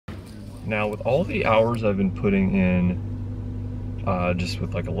Now, with all the hours I've been putting in, just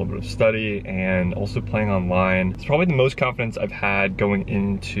with like a little bit of study and also playing online, it's probably the most confidence I've had going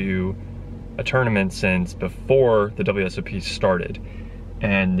into a tournament since before the WSOP started.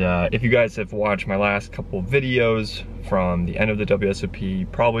 And if you guys have watched my last couple of videos from the end of the WSOP, you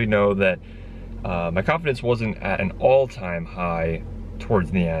probably know that my confidence wasn't at an all-time high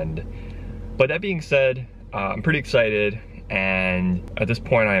towards the end. But that being said, I'm pretty excited, and at this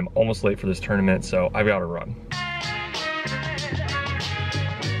point I am almost late for this tournament, so I've got to run.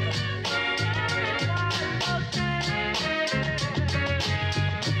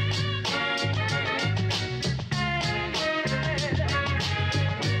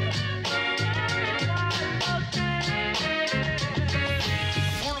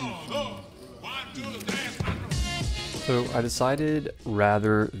 So I decided,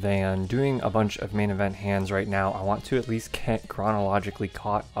 rather than doing a bunch of main event hands right now, I want to at least get chronologically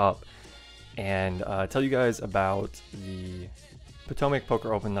caught up and tell you guys about the Potomac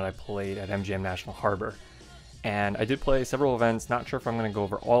Poker Open that I played at MGM National Harbor. And I did play several events, not sure if I'm going to go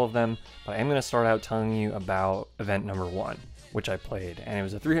over all of them, but I am going to start out telling you about event number 1, which I played. And it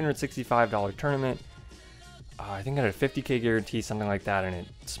was a $365 tournament. I think I had a 50K guarantee, something like that, and it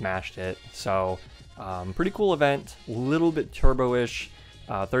smashed it. So pretty cool event, a little bit turbo-ish,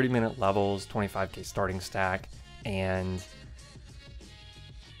 30-minute levels, 25K starting stack, and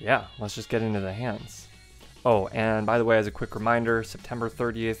yeah, let's just get into the hands. Oh, and by the way, as a quick reminder, September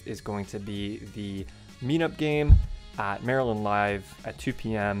 30th is going to be the meetup game at Maryland Live at 2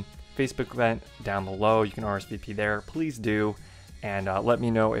 p.m. Facebook event down below. You can RSVP there. Please do. And let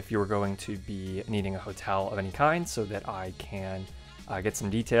me know if you're going to be needing a hotel of any kind so that I can get some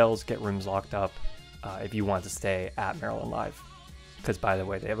details, get rooms locked up if you want to stay at Maryland Live. Because, by the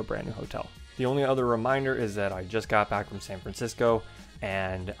way, they have a brand new hotel. The only other reminder is that I just got back from San Francisco,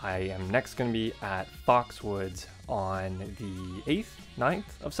 and I am next going to be at Foxwoods on the 8th,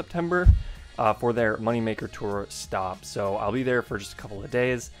 9th of September for their Moneymaker Tour stop. So I'll be there for just a couple of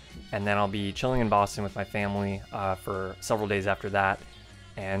days, and then I'll be chilling in Boston with my family for several days after that,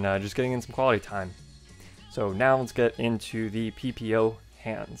 and just getting in some quality time. So now let's get into the PPO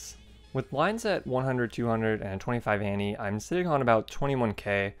hands. With lines at 100, 200, and 25 ante, I'm sitting on about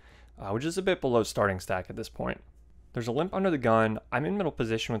 21K, which is a bit below starting stack at this point. There's a limp under the gun, I'm in middle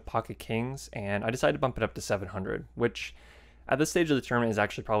position with pocket kings, and I decided to bump it up to 700, which at this stage of the tournament is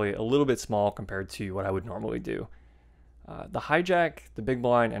actually probably a little bit small compared to what I would normally do. The hijack, the big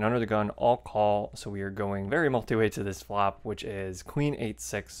blind, and under the gun all call, so we are going very multi-way to this flop, which is queen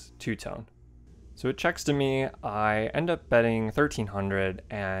 8-6 two-tone. So it checks to me, I end up betting 1300,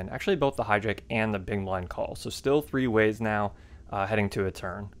 and actually both the hijack and the big blind call, so still 3 ways now, heading to a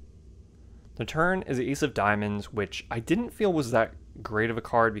turn. The turn is the ace of diamonds, which I didn't feel was that great of a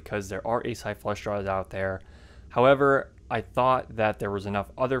card because there are ace-high flush draws out there. However, I thought that there was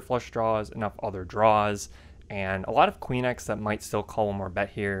enough other flush draws, enough other draws, and a lot of queen X that might still call one more bet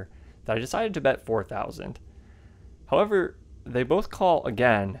here, that I decided to bet 4,000. However, they both call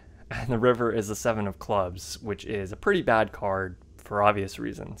again, and the river is the 7 of clubs, which is a pretty bad card for obvious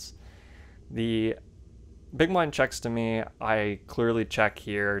reasons. The big blind checks to me, I clearly check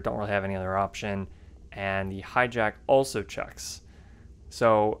here, don't really have any other option, and the hijack also checks.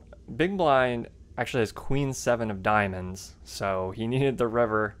 So big blind actually has queen 7 of diamonds, so he needed the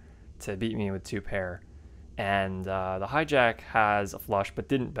river to beat me with 2 pair. And the hijack has a flush but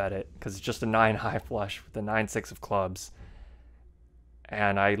didn't bet it because it's just a 9 high flush with the 9-6 of clubs.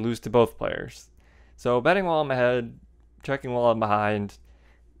 And I lose to both players. So betting while I'm ahead, checking while I'm behind,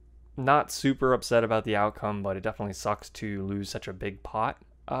 not super upset about the outcome, but it definitely sucks to lose such a big pot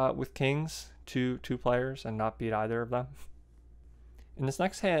with kings to 2 players and not beat either of them. In this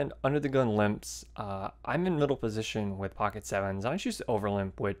next hand, under the gun limps, I'm in middle position with pocket 7s, and I choose to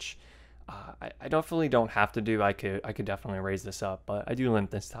overlimp, which I definitely don't have to do. I could definitely raise this up, but I do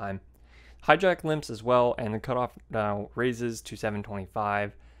limp this time. Hijack limps as well, and the cutoff now raises to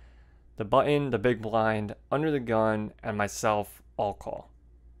 725. The button, the big blind, under the gun, and myself all call.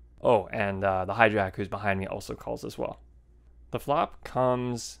 Oh, and the hijack who's behind me also calls as well. The flop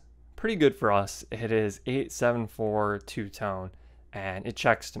comes pretty good for us. It is 8-7-4 two-tone, and it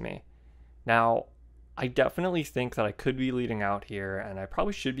checks to me. Now, I definitely think that I could be leading out here, and I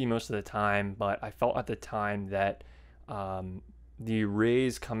probably should be most of the time, but I felt at the time that the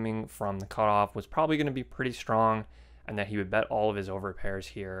raise coming from the cutoff was probably going to be pretty strong, and that he would bet all of his overpairs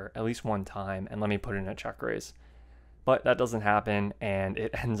here at least one time and let me put in a check raise. But that doesn't happen, and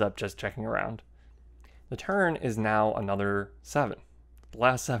it ends up just checking around. The turn is now another 7, the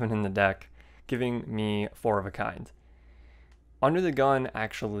last 7 in the deck, giving me 4 of a kind. Under the gun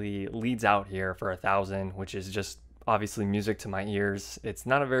actually leads out here for 1,000, which is just obviously music to my ears. It's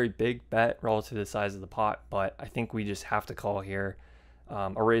not a very big bet relative to the size of the pot, but I think we just have to call here.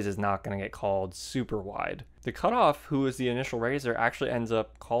 A raise is not going to get called super wide. The cutoff, who is the initial raiser, actually ends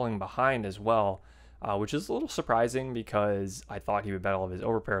up calling behind as well, which is a little surprising because I thought he would bet all of his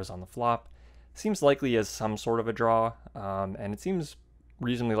overpairs on the flop. Seems likely he has some sort of a draw, and it seems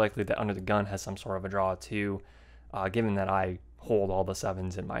reasonably likely that under the gun has some sort of a draw too, given that I hold all the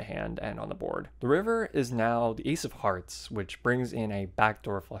sevens in my hand and on the board. The river is now the ace of hearts, which brings in a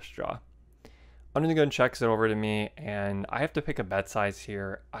backdoor flush draw. Under the gun checks it over to me, and I have to pick a bet size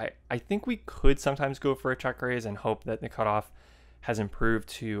here. I think we could sometimes go for a check raise and hope that the cutoff has improved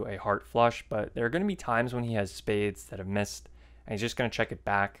to a heart flush, but there are going to be times when he has spades that have missed, and he's just going to check it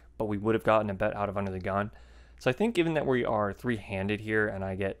back, but we would have gotten a bet out of under the gun. So I think given that we are three-handed here and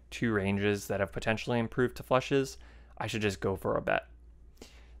I get two ranges that have potentially improved to flushes, I should just go for a bet.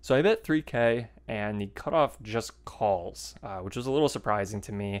 So I bet 3K, and the cutoff just calls, which was a little surprising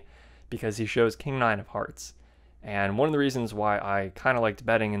to me because he shows king 9 of hearts. And one of the reasons why I kind of liked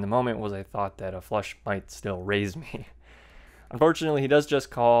betting in the moment was I thought that a flush might still raise me. Unfortunately, he does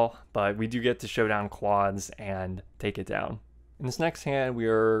just call, but we do get to show down quads and take it down. In this next hand, we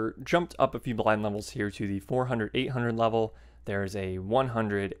are jumped up a few blind levels here to the 400-800 level. There's a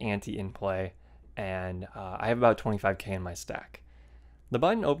 100 ante in play, and I have about 25K in my stack. The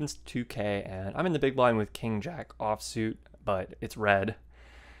button opens 2K, and I'm in the big blind with king jack offsuit, but it's red.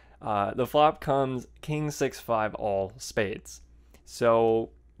 The flop comes king 6-5 all spades. So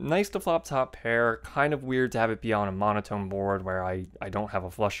nice to flop top pair, kind of weird to have it be on a monotone board where I don't have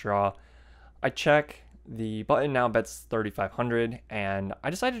a flush draw. I check, the button now bets 3,500, and I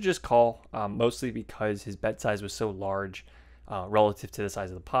decided to just call, mostly because his bet size was so large relative to the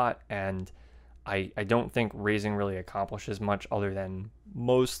size of the pot, and I don't think raising really accomplishes much other than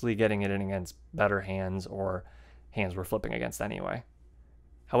mostly getting it in against better hands or hands we're flipping against anyway.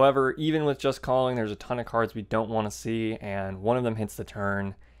 However, even with just calling, there's a ton of cards we don't want to see, and one of them hits the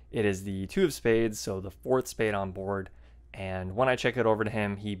turn. It is the 2 of spades, so the 4th spade on board, and when I check it over to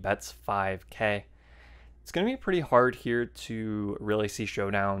him, he bets 5K. It's going to be pretty hard here to really see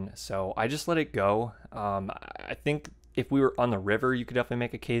showdown, so I just let it go. I think if we were on the river, you could definitely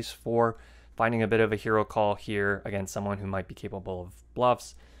make a case for finding a bit of a hero call here against someone who might be capable of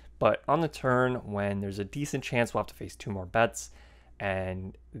bluffs, but on the turn, when there's a decent chance we'll have to face 2 more bets,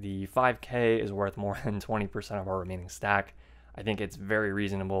 and the 5K is worth more than 20% of our remaining stack, I think it's very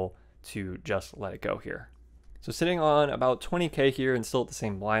reasonable to just let it go here. So sitting on about 20K here and still at the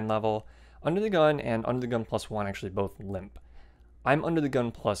same blind level, under the gun and under the gun +1 actually both limp. I'm under the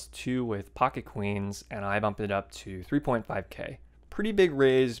gun +2 with pocket queens, and I bumped it up to 3.5K. Pretty big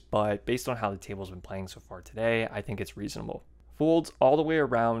raise, but based on how the table's been playing so far today, I think it's reasonable. Folds all the way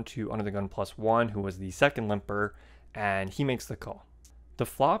around to under the gun +1, who was the second limper, and he makes the call. The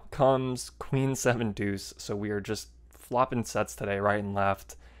flop comes queen 7 deuce, so we are just flopping sets today, right and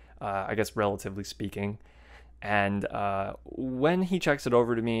left, I guess relatively speaking. And when he checks it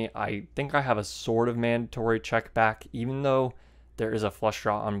over to me, I think I have a sort of mandatory check back, even though there is a flush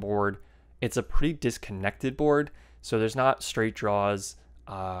draw on board. It's a pretty disconnected board, so there's not straight draws.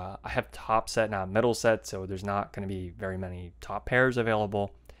 I have top set, not middle set, so there's not going to be very many top pairs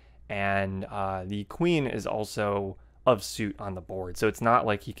available. And the queen is also of suit on the board, so it's not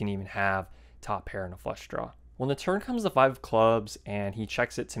like he can even have top pair and a flush draw. When the turn comes the 5 of clubs and he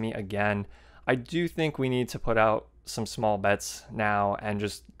checks it to me again, I do think we need to put out some small bets now and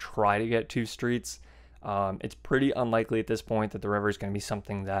just try to get 2 streets. It's pretty unlikely at this point that the river is going to be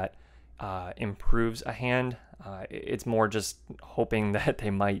something that improves a hand. It's more just hoping that they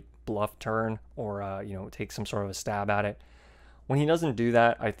might bluff turn or take some sort of a stab at it. When he doesn't do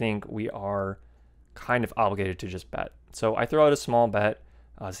that, I think we are kind of obligated to just bet. So I throw out a small bet,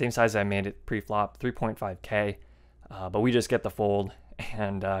 same size I made it pre-flop, 3.5K, but we just get the fold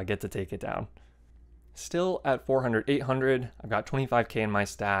and get to take it down. Still at 400-800, I've got 25K in my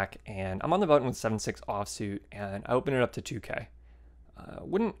stack, and I'm on the button with 7-6 offsuit, and I open it up to 2K.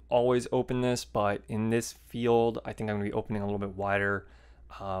 Wouldn't always open this, but in this field, I think I'm going to be opening a little bit wider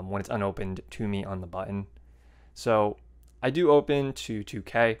when it's unopened to me on the button. So I do open to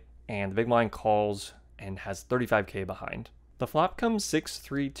 2K, and the big blind calls and has 35K behind. The flop comes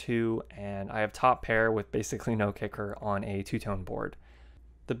 6-3-2, and I have top pair with basically no kicker on a 2-tone board.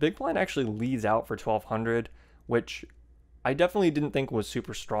 The big blind actually leads out for 1,200, which I definitely didn't think was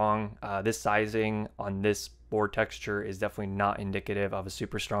super strong. This sizing on this board texture is definitely not indicative of a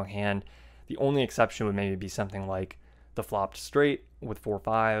super strong hand. The only exception would maybe be something like the flopped straight with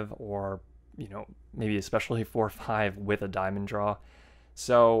 4-5 or maybe especially 4-5 with a diamond draw.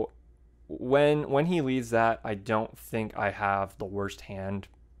 So when he leads that, I don't think I have the worst hand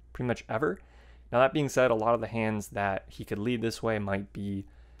pretty much ever. Now, that being said, a lot of the hands that he could lead this way might be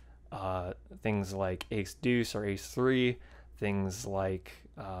things like ace deuce or ace three, things like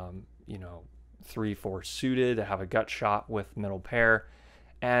 3-4 suited to have a gut shot with middle pair.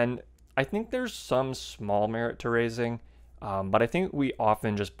 And I think there's some small merit to raising, but I think we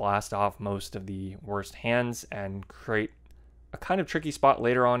often just blast off most of the worst hands and create a kind of tricky spot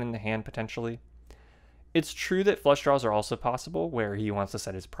later on in the hand potentially. It's true that flush draws are also possible where he wants to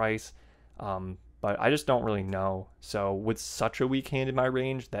set his price, but I just don't really know. So with such a weak hand in my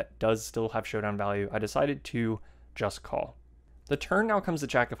range that does still have showdown value, I decided to just call. The turn now comes the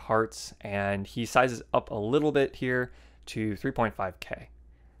Jack of Hearts, and he sizes up a little bit here to 3.5k.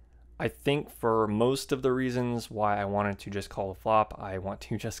 I think for most of the reasons why I wanted to just call the flop, I want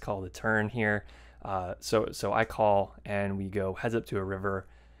to just call the turn here. So I call, and we go heads up to a river,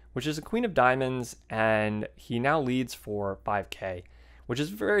 which is a queen of diamonds, and he now leads for 5k, which is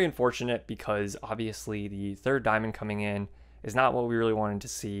very unfortunate because obviously the third diamond coming in is not what we really wanted to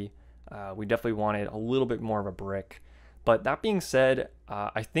see. We definitely wanted a little bit more of a brick. But that being said,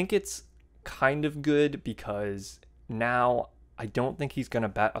 I think it's kind of good because now I don't think he's going to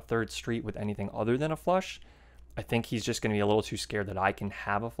bet a third street with anything other than a flush. I think he's just going to be a little too scared that I can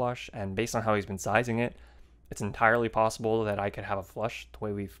have a flush. And based on how he's been sizing it, it's entirely possible that I could have a flush the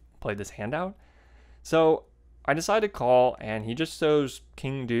way we've played this hand out. So I decided to call, and he just shows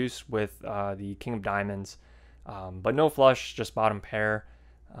king deuce with the king of diamonds, but no flush, just bottom pair.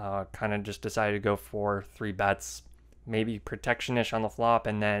 Kind of just decided to go for 3 bets, maybe protection-ish on the flop,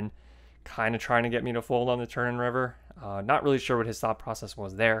 and then kind of trying to get me to fold on the turn and river. Not really sure what his thought process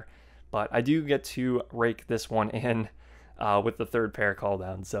was there, but I do get to rake this one in with the third pair call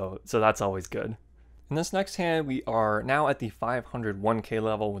down, so that's always good. In this next hand, we are now at the 501k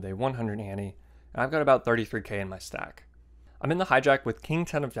level with a 100 ante, and I've got about 33k in my stack. I'm in the hijack with king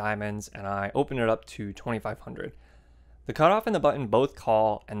 10 of diamonds, and I open it up to 2500. The cutoff and the button both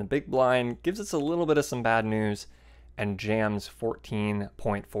call, and the big blind gives us a little bit of some bad news and jams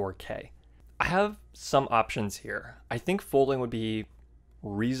 14.4k. I have some options here. I think folding would be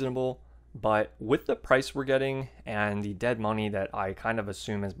reasonable, but with the price we're getting and the dead money that I kind of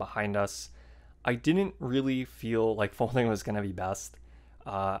assume is behind us, I didn't really feel like folding was going to be best.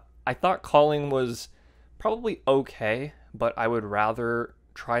 I thought calling was probably okay, but I would rather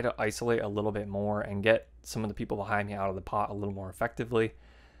try to isolate a little bit more and get some of the people behind me out of the pot a little more effectively.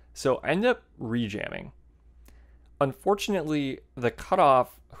 So I ended up rejamming. Unfortunately, the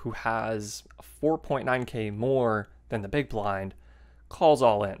cutoff, who has 4.9k more than the big blind, calls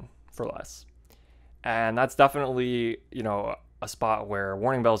all in for less. And that's definitely, a spot where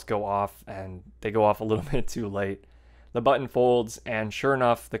warning bells go off, and they go off a little bit too late. The button folds, and sure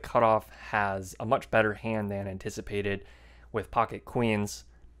enough, the cutoff has a much better hand than anticipated with pocket queens,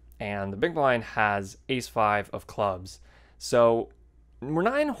 and the big blind has ace-5 of clubs. So we're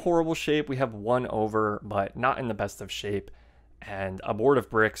not in horrible shape. We have one over, but not in the best of shape. And a board of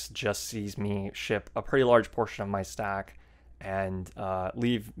bricks just sees me ship a pretty large portion of my stack and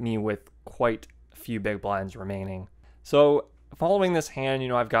leave me with quite a few big blinds remaining. So following this hand,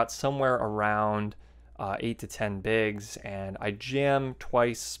 I've got somewhere around 8 to 10 bigs, and I jam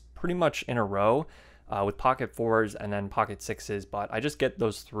twice pretty much in a row with pocket 4s and then pocket 6s, but I just get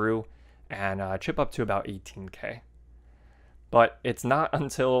those through and chip up to about 18k. But it's not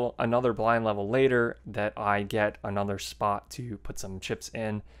until another blind level later that I get another spot to put some chips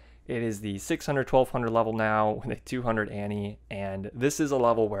in. It is the 600, 1200 level now with a 200 ante, and this is a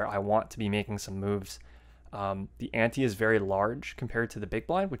level where I want to be making some moves. The ante is very large compared to the big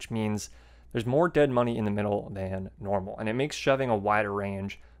blind, which means there's more dead money in the middle than normal, and it makes shoving a wider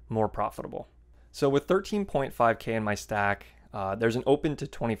range more profitable. So with 13.5k in my stack, there's an open to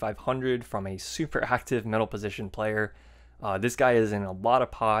 2500 from a super active middle position player. This guy is in a lot of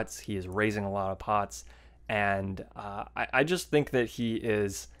pots. He is raising a lot of pots, and I just think that he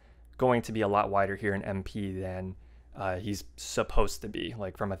is going to be a lot wider here in MP than he's supposed to be,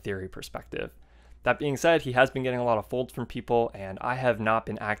 like from a theory perspective. That being said, he has been getting a lot of folds from people, and I have not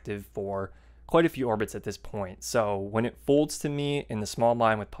been active for quite a few orbits at this point. So when it folds to me in the small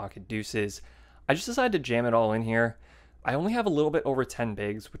blind with pocket deuces, I just decided to jam it all in here. I only have a little bit over 10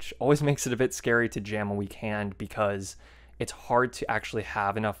 bigs, which always makes it a bit scary to jam a weak hand because it's hard to actually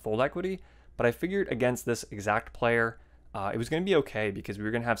have enough fold equity. But I figured against this exact player, it was going to be okay because we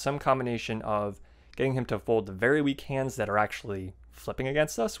were going to have some combination of getting him to fold the very weak hands that are actually flipping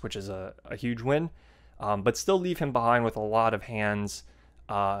against us, which is a huge win, but still leave him behind with a lot of hands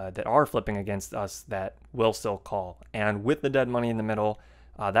that are flipping against us that will still call. And with the dead money in the middle,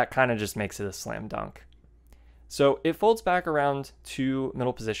 that kind of just makes it a slam dunk. So it folds back around to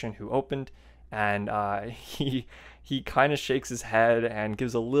middle position, who opened, and he kind of shakes his head and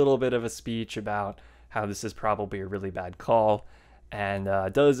gives a little bit of a speech about how this is probably a really bad call, and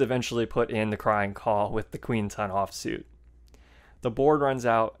does eventually put in the crying call with the queen 10 offsuit. The board runs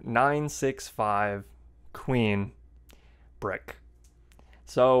out 9-6-5 queen brick.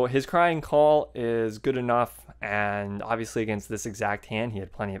 So his crying call is good enough, and obviously against this exact hand he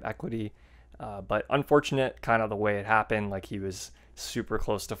had plenty of equity, but unfortunate kind of the way it happened. Like, he was super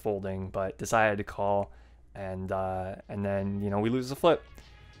close to folding but decided to call, and then, you know, we lose the flip.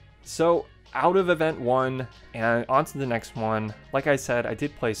 So out of event 1 and onto the next one. Like I said, I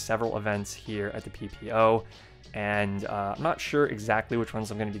did play several events here at the PPO, and I'm not sure exactly which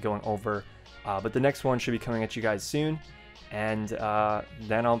ones I'm going to be going over, but the next one should be coming at you guys soon, and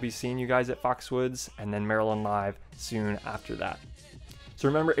then I'll be seeing you guys at Foxwoods and then Maryland Live soon after that. So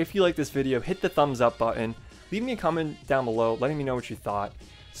remember, if you like this video, hit the thumbs up button, leave me a comment down below letting me know what you thought.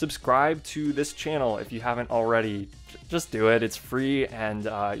 Subscribe to this channel if you haven't already. Just do it. It's free, and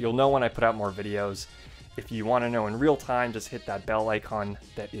you'll know when I put out more videos. If you want to know in real time, just hit that bell icon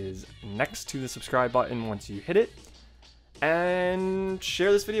that is next to the subscribe button once you hit it. And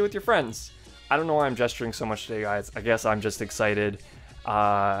share this video with your friends. I don't know why I'm gesturing so much today, guys. I guess I'm just excited.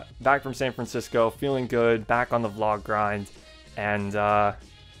 Back from San Francisco, feeling good, back on the vlog grind, and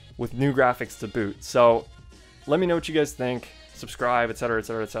with new graphics to boot. So let me know what you guys think. Subscribe, etc.,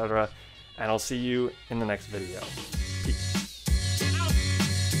 etc., etc., and I'll see you in the next video.